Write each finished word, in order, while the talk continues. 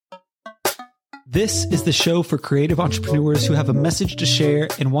This is the show for creative entrepreneurs who have a message to share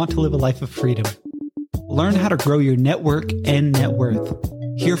and want to live a life of freedom. Learn how to grow your network and net worth.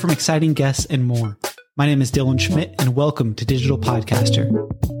 Hear from exciting guests and more. My name is Dylan Schmidt, and welcome to Digital Podcaster.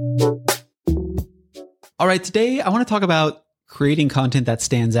 All right, today I want to talk about creating content that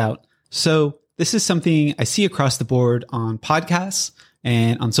stands out. So this is something I see across the board on podcasts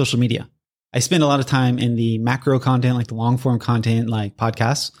and on social media. I spend a lot of time in the macro content, like the long form content, like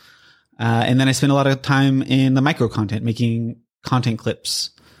podcasts. And then I spend a lot of time in the micro content, making content clips.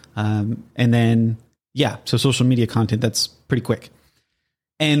 So social media content that's pretty quick.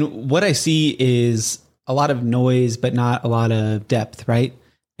 And what I see is a lot of noise, but not a lot of depth, right?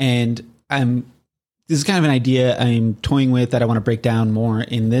 And this is kind of an idea I'm toying with that I want to break down more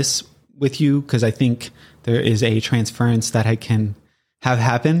in this with you, because I think there is a transference that I can have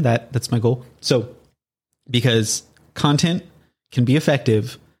happen. That's my goal. So because content can be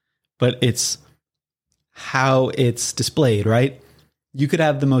effective, but it's how it's displayed, right? You could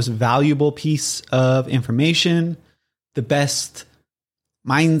have the most valuable piece of information, the best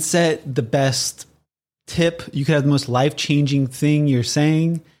mindset, the best tip. You could have the most life-changing thing you're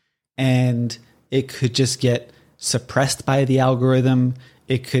saying, and it could just get suppressed by the algorithm.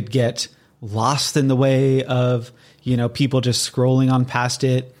 It could get lost in the way of, people just scrolling on past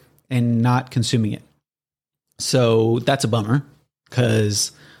it and not consuming it. So that's a bummer,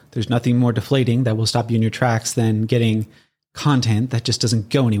 because there's nothing more deflating that will stop you in your tracks than getting content that just doesn't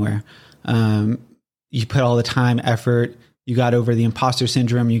go anywhere. You put all the time, effort, you got over the imposter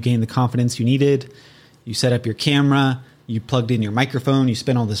syndrome, you gained the confidence you needed, you set up your camera, you plugged in your microphone, you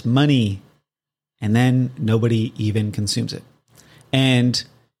spent all this money, and then nobody even consumes it. And,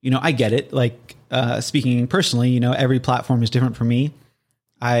 I get it. Like, speaking personally, every platform is different for me.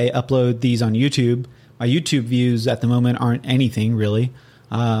 I upload these on YouTube. My YouTube views at the moment aren't anything really.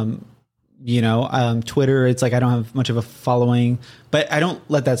 Twitter, it's like I don't have much of a following, but I don't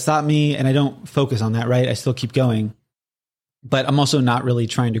let that stop me, and I don't focus on that, right? I still keep going. But I'm also not really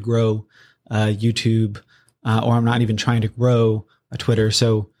trying to grow YouTube, or I'm not even trying to grow a Twitter.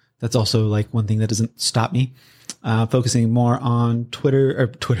 So that's also like one thing that doesn't stop me. Focusing more on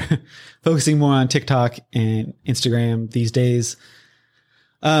focusing more on TikTok and Instagram these days,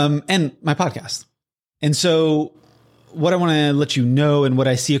 and my podcast. And so what I want to let you know, and what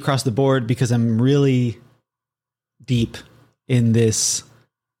I see across the board, because I'm really deep in this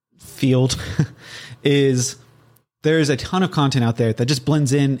field, is there's a ton of content out there that just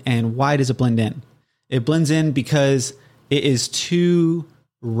blends in. And why does it blend in? It blends in because it is too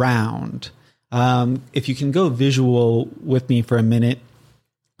round. If you can go visual with me for a minute,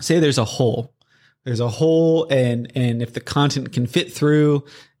 say there's a hole. There's a hole, and if the content can fit through,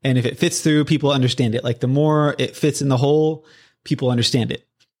 and if it fits through, people understand it. Like, the more it fits in the hole, people understand it.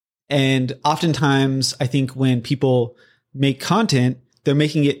 And oftentimes, I think when people make content, they're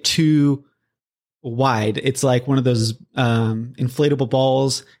making it too wide. It's like one of those inflatable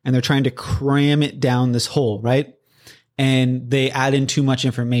balls, and they're trying to cram it down this hole, right? And they add in too much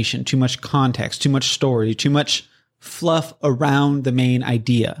information, too much context, too much story, too much fluff around the main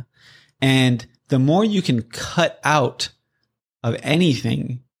idea. And the more you can cut out of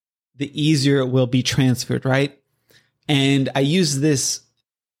anything, the easier it will be transferred, right? And I use this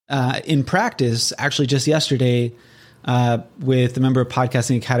in practice, actually just yesterday, with a member of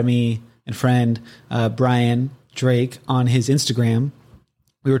Podcasting Academy and friend, Brian Drake, on his Instagram.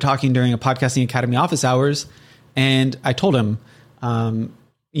 We were talking during a Podcasting Academy office hours, and I told him,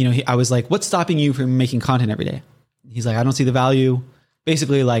 I was like, what's stopping you from making content every day? He's like, I don't see the value.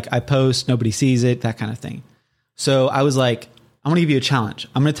 Basically, like, I post, nobody sees it, that kind of thing. So I was like, I'm going to give you a challenge.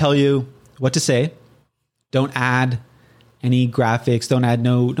 I'm going to tell you what to say. Don't add any graphics. Don't add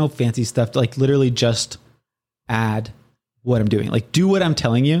no fancy stuff. Like, literally just add what I'm doing. Like, do what I'm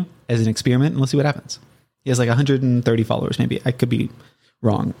telling you as an experiment, and let's see what happens. He has like 130 followers, maybe. I could be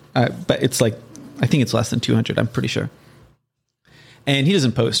wrong. But it's like, I think it's less than 200. I'm pretty sure. And he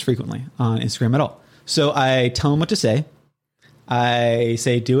doesn't post frequently on Instagram at all. So I tell him what to say. I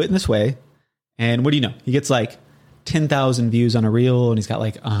say, do it in this way. And what do you know? He gets like 10,000 views on a reel, and he's got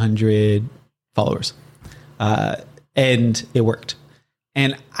like 100 followers. And it worked.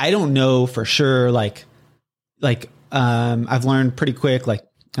 And I don't know for sure, I've learned pretty quick, like,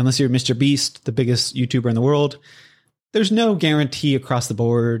 unless you're Mr. Beast, the biggest YouTuber in the world, there's no guarantee across the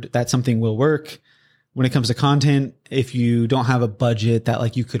board that something will work. When it comes to content, if you don't have a budget that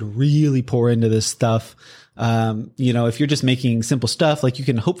like you could really pour into this stuff, if you're just making simple stuff, like, you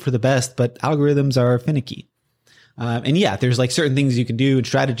can hope for the best, but algorithms are finicky. And yeah, there's like certain things you can do and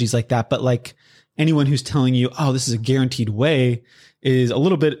strategies like that, but like anyone who's telling you, oh, this is a guaranteed way is a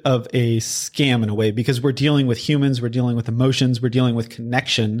little bit of a scam in a way, because we're dealing with humans, we're dealing with emotions, we're dealing with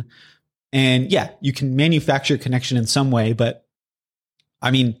connection. And yeah, you can manufacture connection in some way, but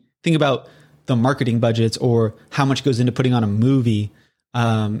I mean, think about the marketing budgets or how much goes into putting on a movie,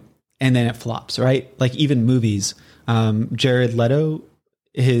 and then it flops, right? Like even movies, Jared Leto,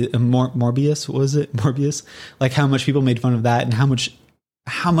 Morbius, what was it? Morbius, like how much people made fun of that and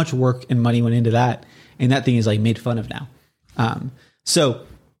how much work and money went into that. And that thing is like made fun of now. So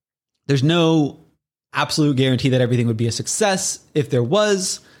there's no absolute guarantee that everything would be a success. If there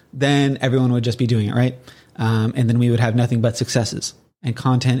was, then everyone would just be doing it, right? And then we would have nothing but successes. And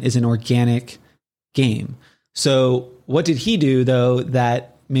content is an organic game. So what did he do though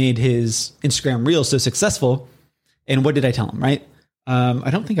that made his Instagram Reels so successful? And what did I tell him, right? I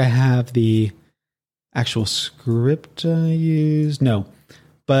don't think I have the actual script I used. No,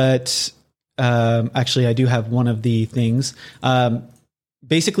 but actually I do have one of the things.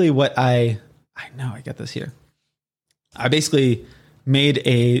 Basically what I know I got this here. I basically made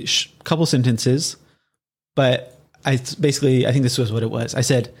a couple sentences, but I think this was what it was. I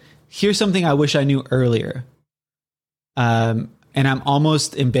said, here's something I wish I knew earlier. And I'm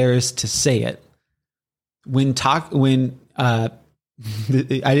almost embarrassed to say it. I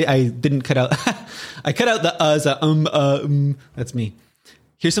didn't cut out, I cut out the that's me.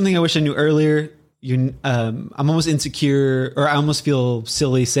 Here's something I wish I knew earlier. I'm almost insecure, or I almost feel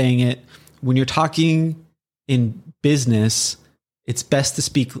silly saying it. When you're talking in business, it's best to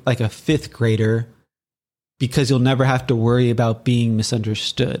speak like a fifth grader because you'll never have to worry about being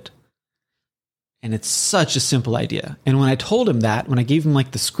misunderstood. And it's such a simple idea. And when I told him that, when I gave him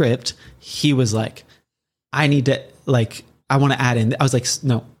like the script, he was like, I want to add in. I was like,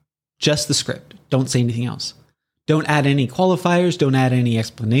 no, just the script. Don't say anything else. Don't add any qualifiers. Don't add any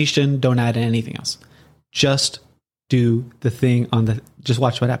explanation. Don't add anything else. Just do the thing just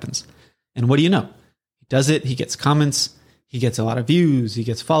watch what happens. And what do you know? He does it. He gets comments. He gets a lot of views. He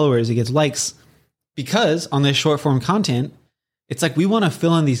gets followers. He gets likes. Because on this short form content, it's like we want to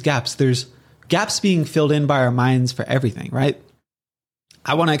fill in these gaps. There's gaps being filled in by our minds for everything, right?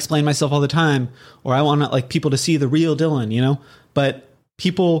 I want to explain myself all the time, or I want like people to see the real Dylan, but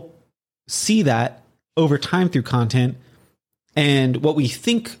people see that over time through content. And what we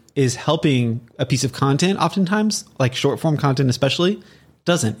think is helping a piece of content, oftentimes, like short form content especially,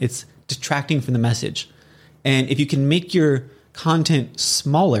 doesn't. It's detracting from the message. And if you can make your content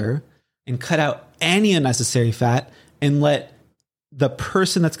smaller and cut out any unnecessary fat and let the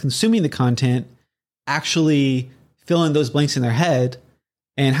person that's consuming the content actually fill in those blanks in their head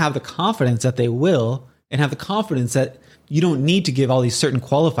and have the confidence that they will, and have the confidence that you don't need to give all these certain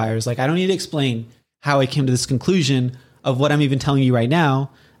qualifiers. Like, I don't need to explain how I came to this conclusion of what I'm even telling you right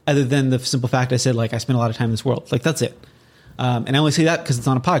now, other than the simple fact I said, like, I spend a lot of time in this world. Like, that's it. And I only say that because it's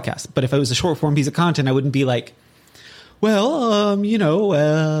on a podcast. But if it was a short form piece of content, I wouldn't be like, well,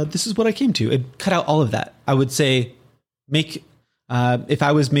 this is what I came to. It'd cut out all of that. I would say if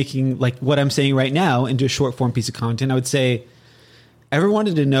I was making like what I'm saying right now into a short form piece of content, I would say, ever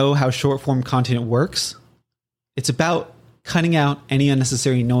wanted to know how short form content works? It's about cutting out any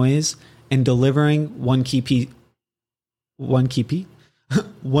unnecessary noise and delivering one key piece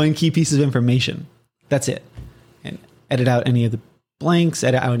of information. That's it. And edit out any of the blanks,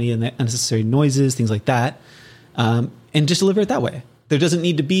 edit out any of the unnecessary noises, things like that. And just deliver it that way. There doesn't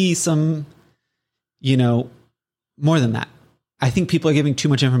need to be some, more than that. I think people are giving too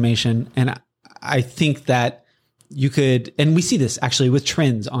much information. And I think that you could, and we see this actually with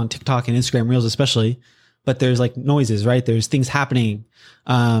trends on TikTok and Instagram Reels, especially, but there's like noises, right? There's things happening.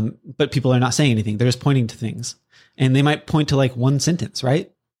 But people are not saying anything. They're just pointing to things, and they might point to like one sentence,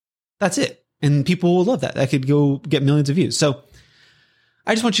 right? That's it. And people will love that. That could go get millions of views. So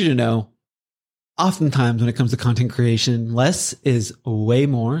I just want you to know, oftentimes when it comes to content creation, less is way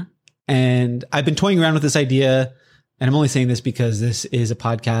more. And I've been toying around with this idea, and I'm only saying this because this is a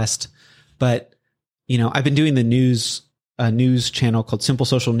podcast, but I've been doing the news channel called Simple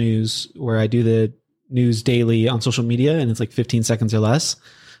Social News, where I do the news daily on social media, and it's like 15 seconds or less.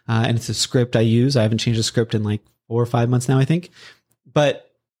 And it's a script I use. I haven't changed the script in like 4 or 5 months now, I think. But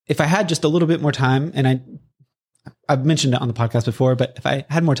if I had just a little bit more time, and I've mentioned it on the podcast before, but if I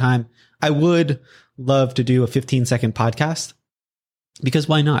had more time, I would love to do a 15-second podcast, because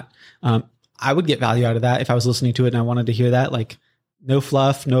why not? I would get value out of that if I was listening to it and I wanted to hear that, like no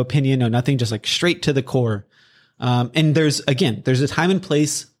fluff, no opinion, no nothing, just like straight to the core. And there's a time and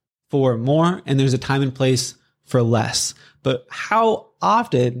place for more, and there's a time and place for less. But how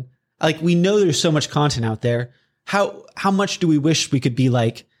often, like, we know there's so much content out there. How much do we wish we could be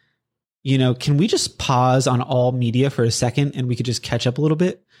like, can we just pause on all media for a second and we could just catch up a little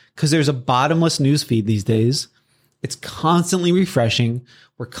bit? Because there's a bottomless news feed these days. It's constantly refreshing.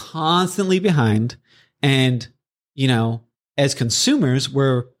 We're constantly behind. And, as consumers,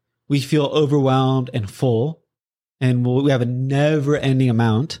 we feel overwhelmed and full, and we have a never ending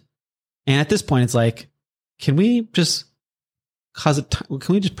amount. And at this point, it's like, can we just press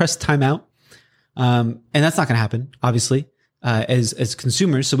timeout? And that's not going to happen, obviously, as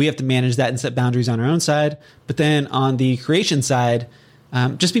consumers. So we have to manage that and set boundaries on our own side. But then on the creation side,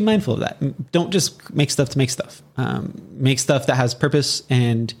 just be mindful of that. Don't just make stuff to make stuff. Make stuff that has purpose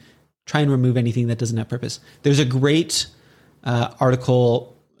and try and remove anything that doesn't have purpose. There's a great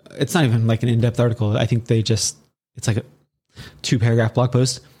article. It's not even like an in-depth article. I think it's like a 2-paragraph blog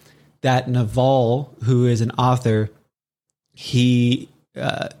post that Naval, who is an author,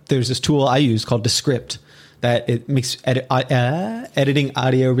 there's this tool I use called Descript that it makes editing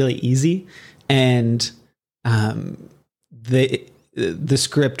audio really easy. And the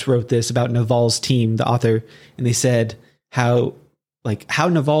script wrote this about Naval's team, the author, and they said how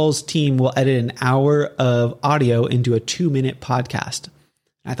Naval's team will edit an hour of audio into a 2-minute podcast.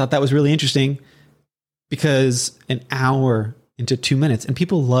 I thought that was really interesting because an hour into 2 minutes, and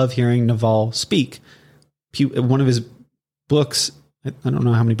people love hearing Naval speak. One of his books, I don't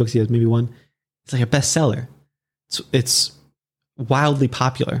know how many books he has, maybe one. It's like a bestseller. It's wildly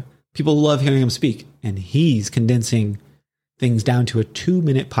popular. People love hearing him speak, and he's condensing things down to a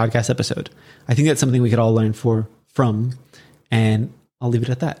 2-minute podcast episode. I think that's something we could all learn from, and I'll leave it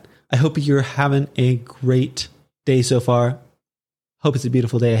at that. I hope you're having a great day so far. Hope it's a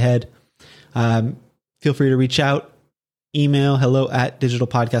beautiful day ahead. Feel free to reach out. Email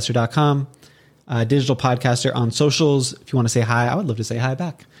hello@digitalpodcaster.com. Digital Podcaster on socials. If you want to say hi, I would love to say hi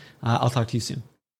back. I'll talk to you soon.